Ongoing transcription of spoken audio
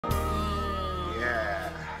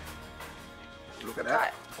Look at that.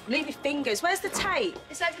 Right. Leave your fingers. Where's the tape?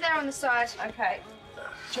 It's over there on the side. Okay. Do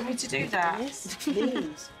you want me to do that? Yes,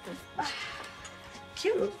 please.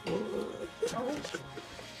 Cute.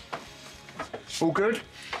 All good?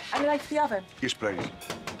 Are you ready for the oven? Yes, please.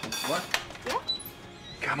 What? Yeah.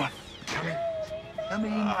 Come on. Come in. Come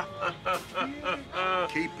in.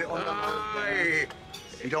 Keep it on the birthday.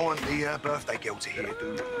 You don't want the birthday girl to hear,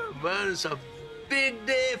 do you? Man, it's a big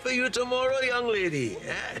day for you tomorrow, young lady.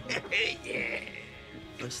 Yeah.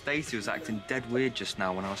 But Stacey was acting dead weird just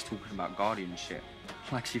now when I was talking about guardianship.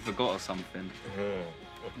 Like she forgot or something.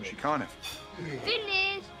 She can't have.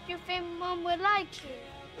 Denise, do you think Mum would like it?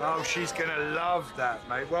 Oh, she's gonna love that,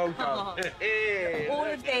 mate. Well done. All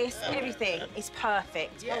of this, everything is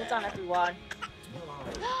perfect. Well done, everyone.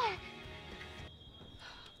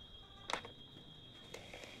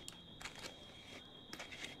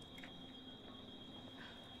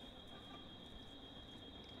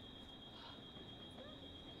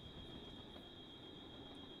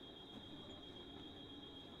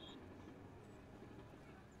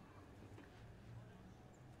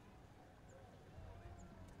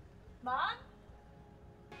 Mom?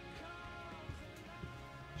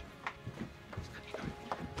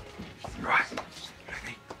 Right.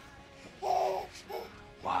 Ready?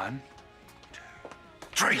 1, 2,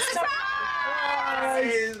 3.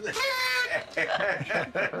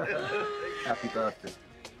 Happy birthday.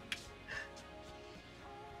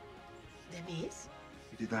 Denise?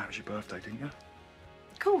 You did that. It was your birthday, didn't you?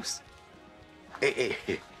 Of course.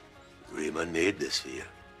 Raymond made this for you.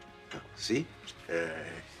 See?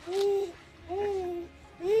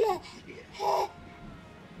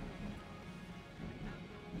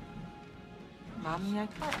 Mum, you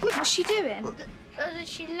okay? What's she doing? Doesn't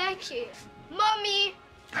she like it? Mummy!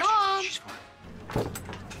 No, Mom! she's fine.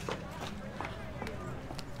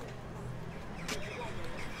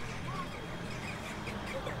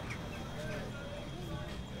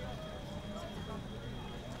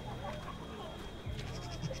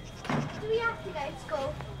 Do we have to go to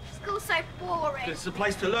school? School's so boring. It's a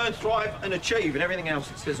place to learn, thrive, and achieve, and everything else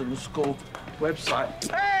it says on the school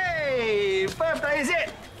website. Hey, birthday is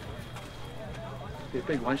it? Be a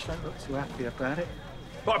big one, so don't look too happy about it.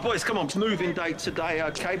 Right, boys, come on. It's moving day today,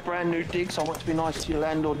 okay? Brand new digs. I want to be nice to your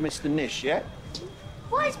landlord, Mr. Nish, yeah?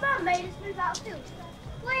 Why has Mum made us move out of field?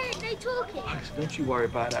 Why aren't they talking? Oh, don't you worry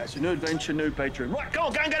about that. It's a new adventure, new bedroom. Right, come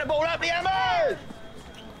on, go and get a ball up the hammers!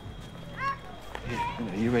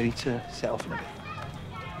 Are you ready to set off in a bit?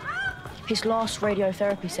 His last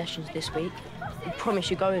radiotherapy session's this week. We promised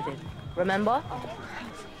you'd go with him. Remember?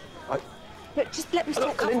 Look, just let me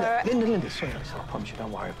talk Linda, sorry, listen, I promise you,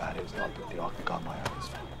 don't worry about it. It's not a big deal. I can go on my own. It's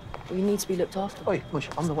fine. Well, you need to be looked after. Oi, Mush,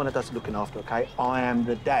 I'm the one that does the looking after, okay? I am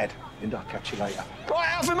the dad. Linda, I'll catch you later. Right,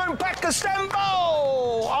 Alpha Moon, pack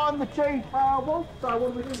assemble! I'm the chief, Wolf, so what are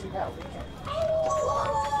we doing now?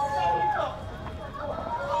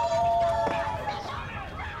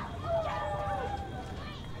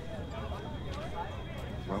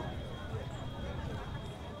 Well,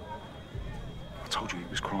 I told you he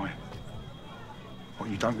was crying. Well,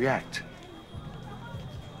 you don't react.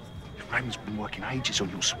 Raymond's been working ages on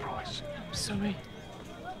your surprise. I'm sorry.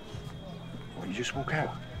 Well, you just walk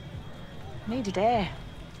out. Needed air.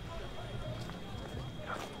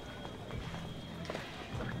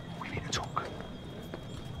 We need to talk.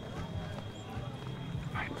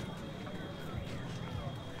 Right.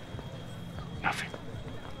 Nothing.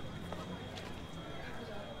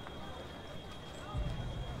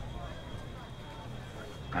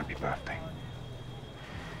 Happy birthday.